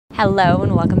Hello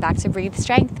and welcome back to Breathe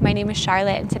Strength. My name is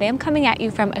Charlotte and today I'm coming at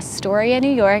you from Astoria,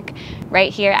 New York,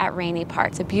 right here at Rainy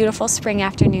Park. It's a beautiful spring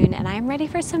afternoon and I'm ready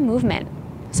for some movement.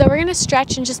 So we're gonna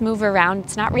stretch and just move around.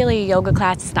 It's not really a yoga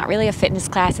class, it's not really a fitness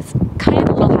class, it's kind of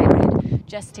a little hybrid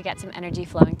just to get some energy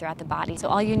flowing throughout the body. So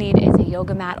all you need is a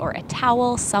yoga mat or a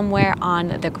towel somewhere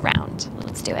on the ground.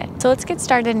 Let's do it. So let's get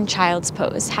started in child's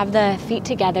pose. Have the feet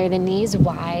together, the knees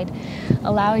wide.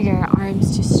 Allow your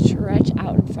arms to stretch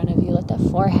out in front of you. Let the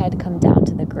forehead come down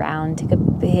to the ground. Take a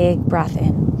big breath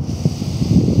in.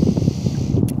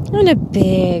 And a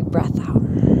big breath out.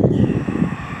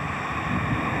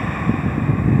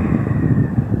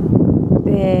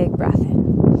 Big breath in.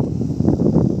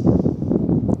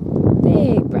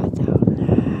 Big breath out.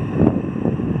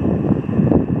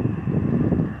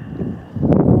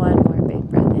 One more big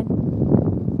breath in.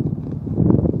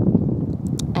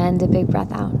 And a big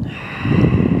breath out.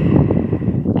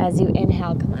 As you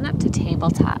inhale, come on up to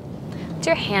tabletop. Let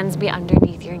your hands be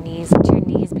underneath your knees. Let your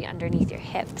knees be underneath your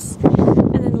hips.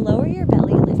 And then lower your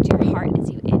belly, lift your heart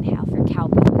as you inhale for cow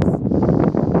pose.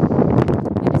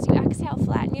 And as you exhale,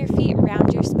 flatten your feet,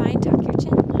 round your spine, tuck your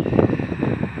chin.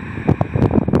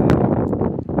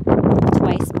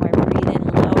 Twice more, breathe in,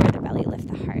 lower the belly, lift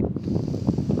the heart.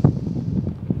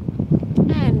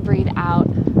 And breathe out,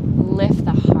 lift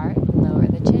the heart, lower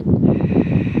the chin.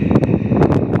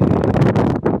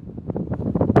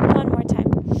 One more time.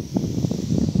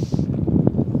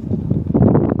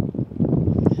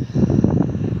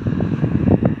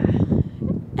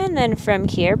 And then from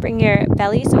here, bring your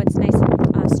belly so it's nice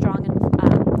and strong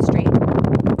and straight.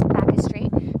 Back is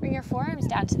straight. Bring your forearms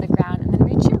down to the ground and then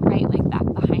reach your right leg back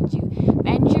behind you.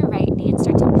 Bend your right knee and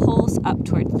start to pulse up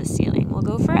towards the ceiling. We'll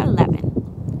go for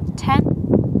 11,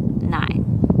 10,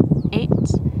 9, 8,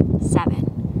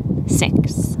 7,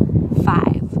 6,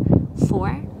 5,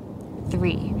 4,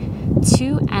 3,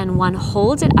 2, and 1.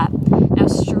 Hold it up. Now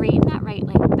straighten that right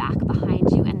leg back behind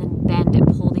you and then bend and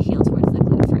pull the heel towards the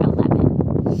glute for 11,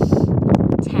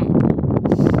 10,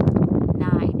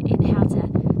 9. Inhale to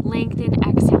lengthen,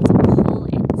 exhale to pull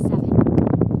in. 7,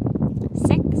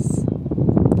 6,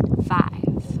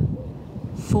 5,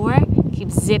 4.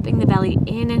 Keep zipping the belly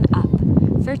in and up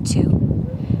for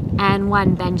 2, and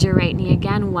 1. Bend your right knee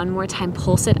again. One more time.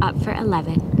 Pulse it up for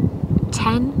 11,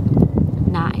 10,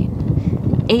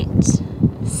 9, 8,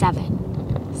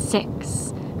 7,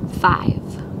 6, 5,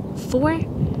 4,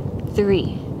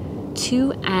 3,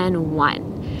 2, and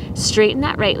 1. Straighten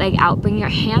that right leg out. Bring your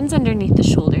hands underneath the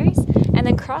shoulders and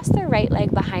then cross the right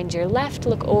leg behind your left.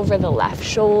 Look over the left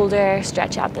shoulder.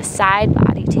 Stretch out the side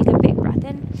body. Take a big breath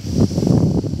in.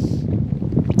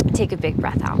 Take a big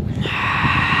breath out.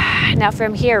 Now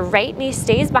from here, right knee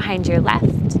stays behind your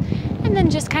left. And then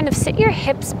just kind of sit your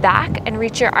hips back and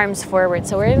reach your arms forward.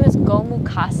 So we're in this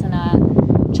Gomukhasana,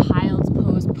 child's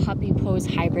pose, puppy pose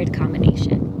hybrid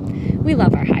combination. We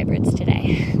love our hybrids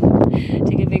today.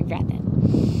 Take a big breath in.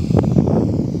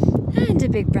 And a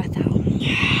big breath out.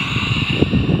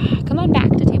 Come on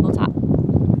back to tabletop.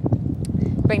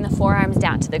 Bring the forearms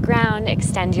down to the ground.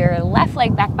 Extend your left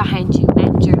leg back behind you.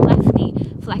 Bend your left knee.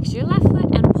 Flex your left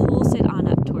foot and pulse it on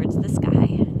up towards the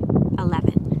sky.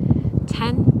 11,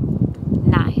 10,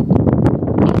 9,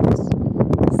 8,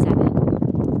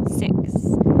 7, 6,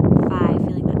 5.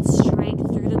 Feeling that strength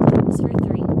through the glutes for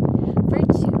 3, for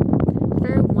 2,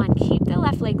 for 1. Keep the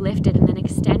left leg lifted and then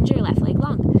extend your left leg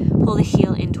long. Pull the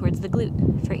heel in towards the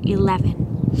glute for 11,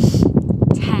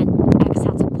 10.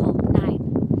 Exhale to pull. 9,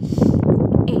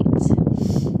 8,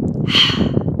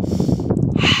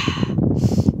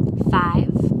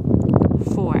 5,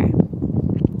 4,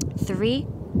 3,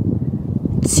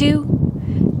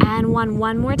 2, and 1.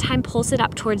 One more time. Pulse it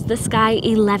up towards the sky.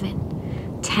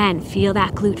 11, 10. Feel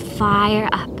that glute fire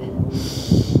up.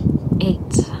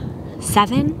 8,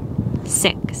 7,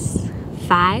 6,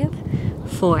 5,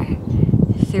 4,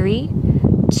 3,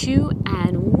 2,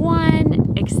 and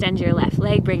 1. Extend your left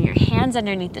leg. Bring your hands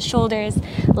underneath the shoulders.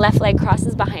 Left leg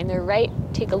crosses behind the right.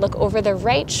 Take a look over the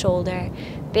right shoulder.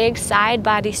 Big side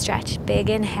body stretch. Big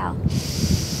inhale.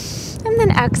 And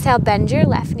then exhale, bend your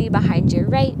left knee behind your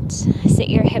right. Sit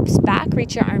your hips back,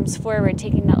 reach your arms forward,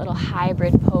 taking that little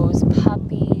hybrid pose,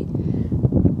 puppy,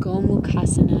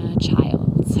 Gomukhasana,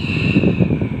 child.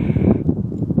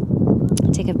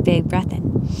 Take a big breath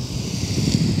in.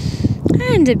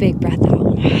 And a big breath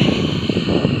out.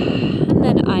 And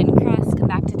then uncross, come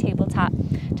back to tabletop.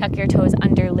 Tuck your toes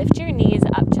under, lift your knees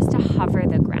up just to hover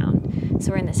the ground.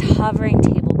 So we're in this hovering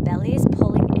table, belly is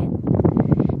pulling in.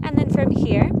 And then from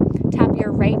here, tap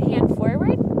your right hand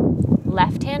forward,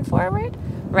 left hand forward,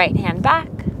 right hand back,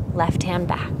 left hand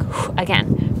back.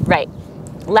 Again, right,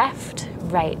 left,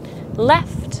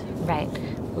 right,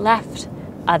 left,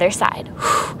 other side,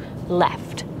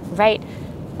 left, right,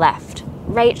 left,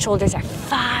 right. Shoulders are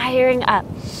firing up.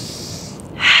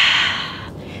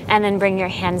 And then bring your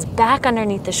hands back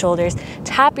underneath the shoulders,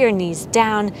 tap your knees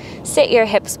down, sit your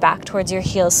hips back towards your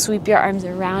heels, sweep your arms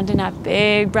around and up.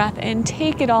 Big breath in,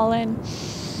 take it all in.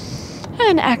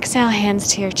 And exhale,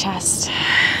 hands to your chest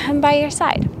and by your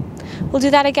side. We'll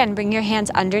do that again. Bring your hands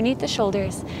underneath the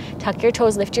shoulders, tuck your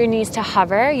toes, lift your knees to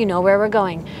hover. You know where we're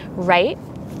going. Right,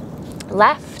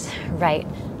 left, right,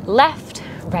 left,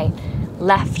 right,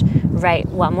 left, right.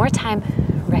 One more time.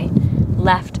 Right,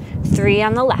 left, 3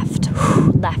 on the left,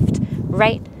 left,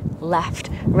 right, left,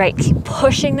 right. Keep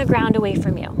pushing the ground away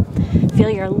from you. Feel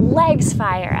your legs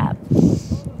fire up.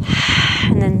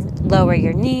 And then lower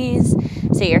your knees,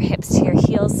 sit your hips to your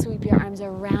heels, sweep your arms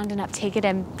around and up. Take it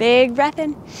in, big breath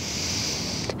in.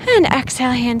 And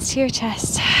exhale, hands to your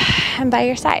chest and by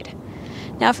your side.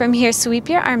 Now from here, sweep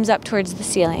your arms up towards the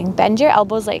ceiling. Bend your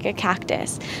elbows like a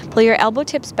cactus. Pull your elbow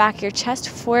tips back, your chest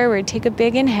forward. Take a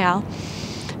big inhale.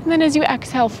 And then as you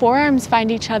exhale, forearms find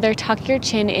each other. Tuck your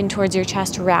chin in towards your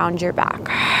chest, round your back.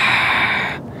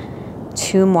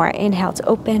 2 more. Inhale to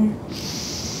open.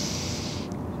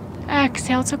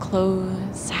 Exhale to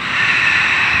close.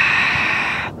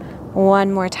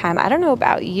 1 more time. I don't know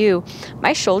about you.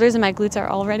 My shoulders and my glutes are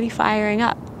already firing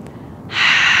up.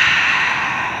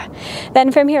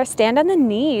 Then from here, stand on the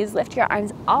knees. Lift your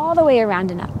arms all the way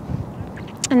around and up.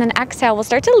 And then exhale, we'll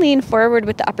start to lean forward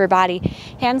with the upper body.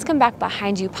 Hands come back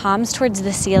behind you, palms towards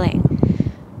the ceiling.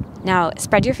 Now,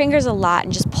 spread your fingers a lot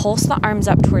and just pulse the arms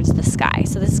up towards the sky.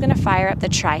 So this is going to fire up the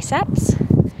triceps.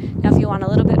 Now, if you want a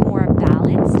little bit more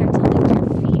balance, start to lift your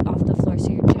feet off the floor so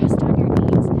you're just on your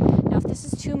knees. Now, if this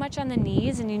is too much on the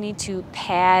knees and you need to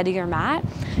pad your mat,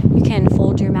 you can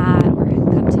fold your mat or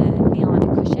come to kneel on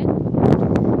a cushion.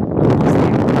 Almost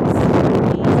there.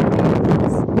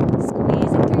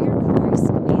 Squeezing through your core,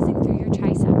 squeezing through your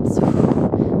triceps.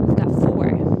 We've got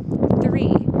 4, 3,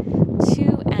 2,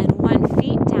 and 1.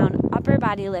 Feet down, upper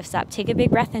body lifts up. Take a big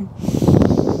breath in.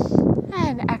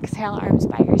 And exhale, arms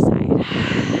by your side.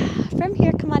 From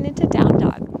here, come on into down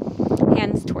dog.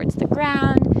 Hands towards the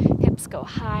ground, hips go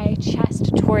high,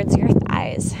 chest towards your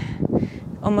thighs.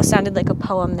 Almost sounded like a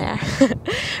poem there.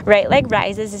 Right leg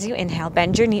rises as you inhale.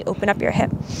 Bend your knee, open up your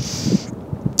hip.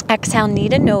 Exhale, knee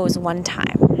to nose 1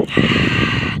 time.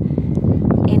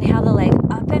 Inhale the leg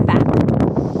up and back.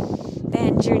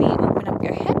 Bend your knee, open up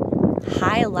your hip.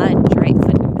 High lunge, right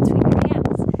foot in between your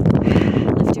hands.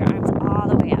 Lift your arms all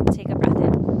the way up. Take a breath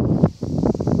in.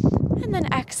 And then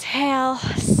exhale,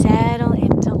 settle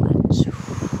into lunge.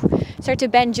 Start to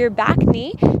bend your back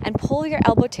knee and pull your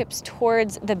elbow tips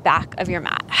towards the back of your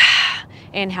mat.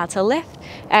 Inhale to lift.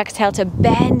 Exhale to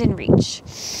bend and reach.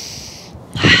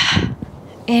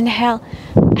 Inhale,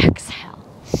 exhale.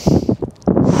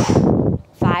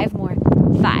 5 more. 5.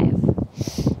 3,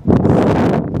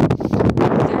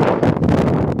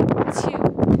 2,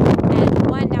 and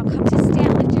 1. Now come to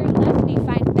stand. Lift your left knee.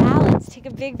 Find balance. Take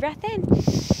a big breath in.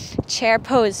 Chair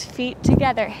pose. Feet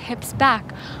together. Hips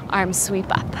back. Arms sweep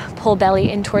up. Pull belly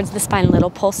in towards the spine. Little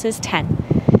pulses. 10,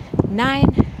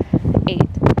 9, 8,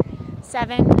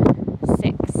 7,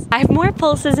 6. 5 more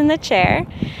pulses in the chair.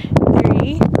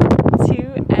 3,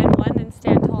 2, and 1. Then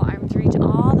stand tall. Arms reach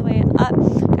all the way up.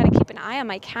 Gotta keep an eye on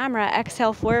my camera.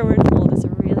 Exhale, forward fold. It's a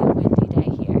really windy day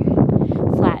here.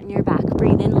 Flatten your back.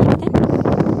 Breathe in, lengthen.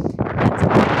 Hands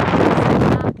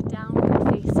back, downward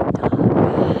facing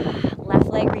dog. Left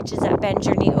leg reaches up. Bend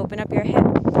your knee. Open up your hip.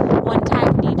 1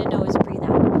 time, knee to nose. Breathe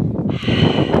out.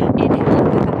 Inhale,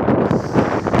 open back.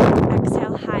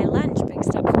 Exhale, high lunge. Big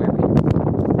step forward.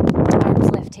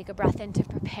 Arms lift. Take a breath in to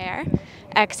prepare.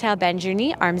 Exhale, bend your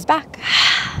knee. Arms back.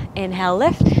 Inhale,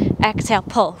 lift. Exhale,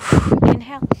 pull.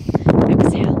 Inhale,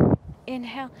 exhale,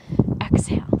 inhale,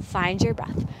 exhale. Find your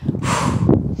breath.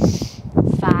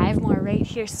 5 more right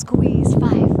here. Squeeze.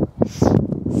 5,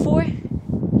 4,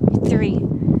 3,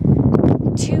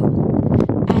 2,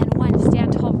 and 1.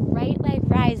 Stand tall. Right leg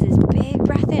rises. Big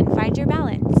breath in. Find your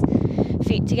balance.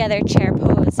 Feet together. Chair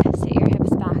pose. Sit your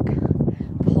hips back.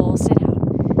 Pull, sit out.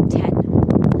 10,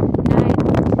 9,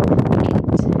 8,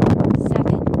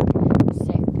 7,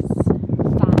 6,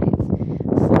 5,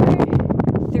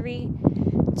 4, 3,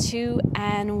 2,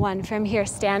 and 1. From here,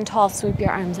 stand tall. Sweep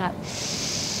your arms up.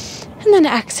 And then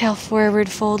exhale, forward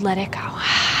fold. Let it go.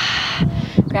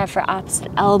 Grab for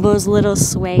opposite elbows. Little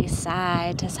sway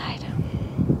side to side.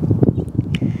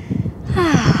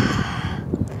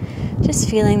 Just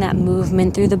feeling that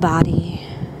movement through the body.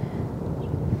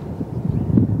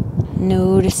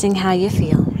 Noticing how you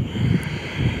feel.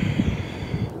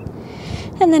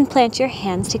 And then plant your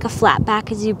hands, take a flat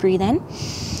back as you breathe in.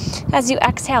 As you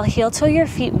exhale, heel toe your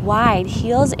feet wide,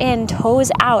 heels in,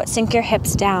 toes out, sink your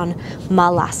hips down,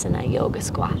 Malasana Yoga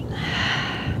Squat.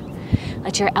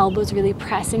 Let your elbows really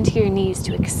press into your knees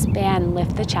to expand,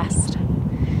 lift the chest.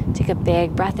 Take a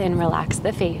big breath in, relax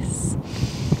the face.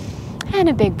 And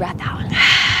a big breath out.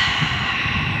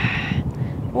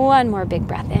 One more big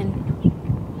breath in.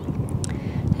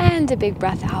 And a big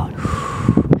breath out.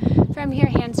 From here,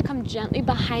 hands come gently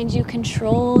behind you.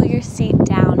 Control your seat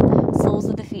down. Soles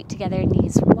of the feet together,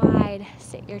 knees wide.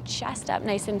 Sit your chest up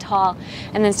nice and tall.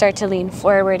 And then start to lean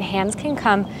forward. Hands can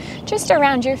come just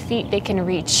around your feet. They can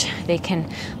reach. They can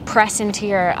press into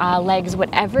your legs.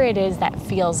 Whatever it is that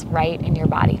feels right in your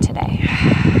body today.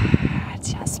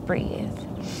 Just breathe.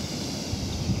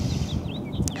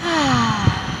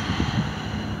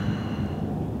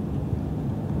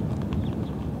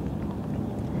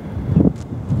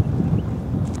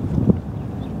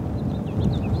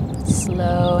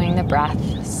 Slowing the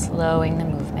breath, slowing the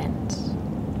movement.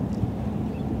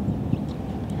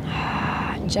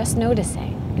 Just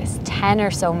noticing this 10 or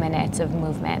so minutes of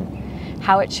movement,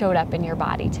 how it showed up in your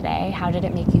body today. How did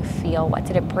it make you feel? What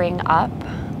did it bring up?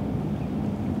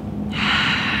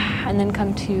 And then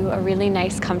come to a really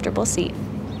nice, comfortable seat.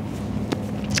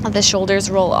 The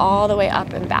shoulders roll all the way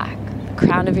up and back. The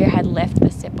crown of your head lift, the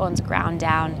sit bones ground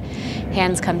down.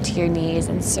 Hands come to your knees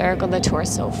and circle the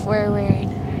torso forward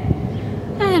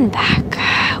and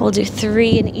back. We'll do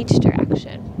 3 in each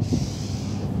direction.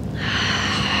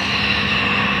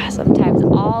 Sometimes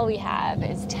all we have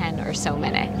is 10 or so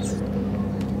minutes.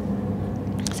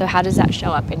 So how does that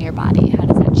show up in your body? How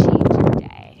does that change your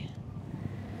day?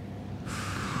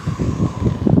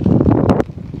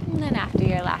 And then after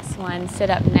your last one,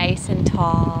 sit up nice and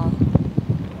tall.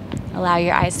 Allow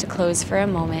your eyes to close for a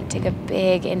moment. Take a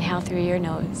big inhale through your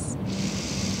nose.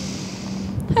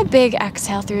 A big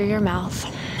exhale through your mouth.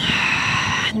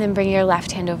 And then bring your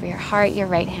left hand over your heart, your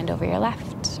right hand over your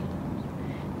left.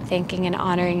 Thanking and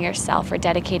honoring yourself for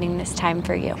dedicating this time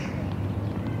for you.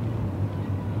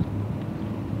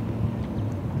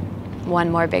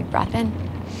 One more big breath in.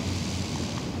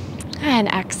 And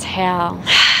exhale.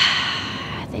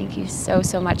 Thank you so,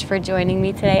 so much for joining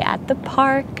me today at the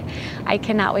park. I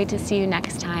cannot wait to see you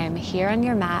next time here on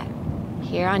your mat,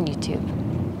 here on YouTube.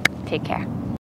 Take care.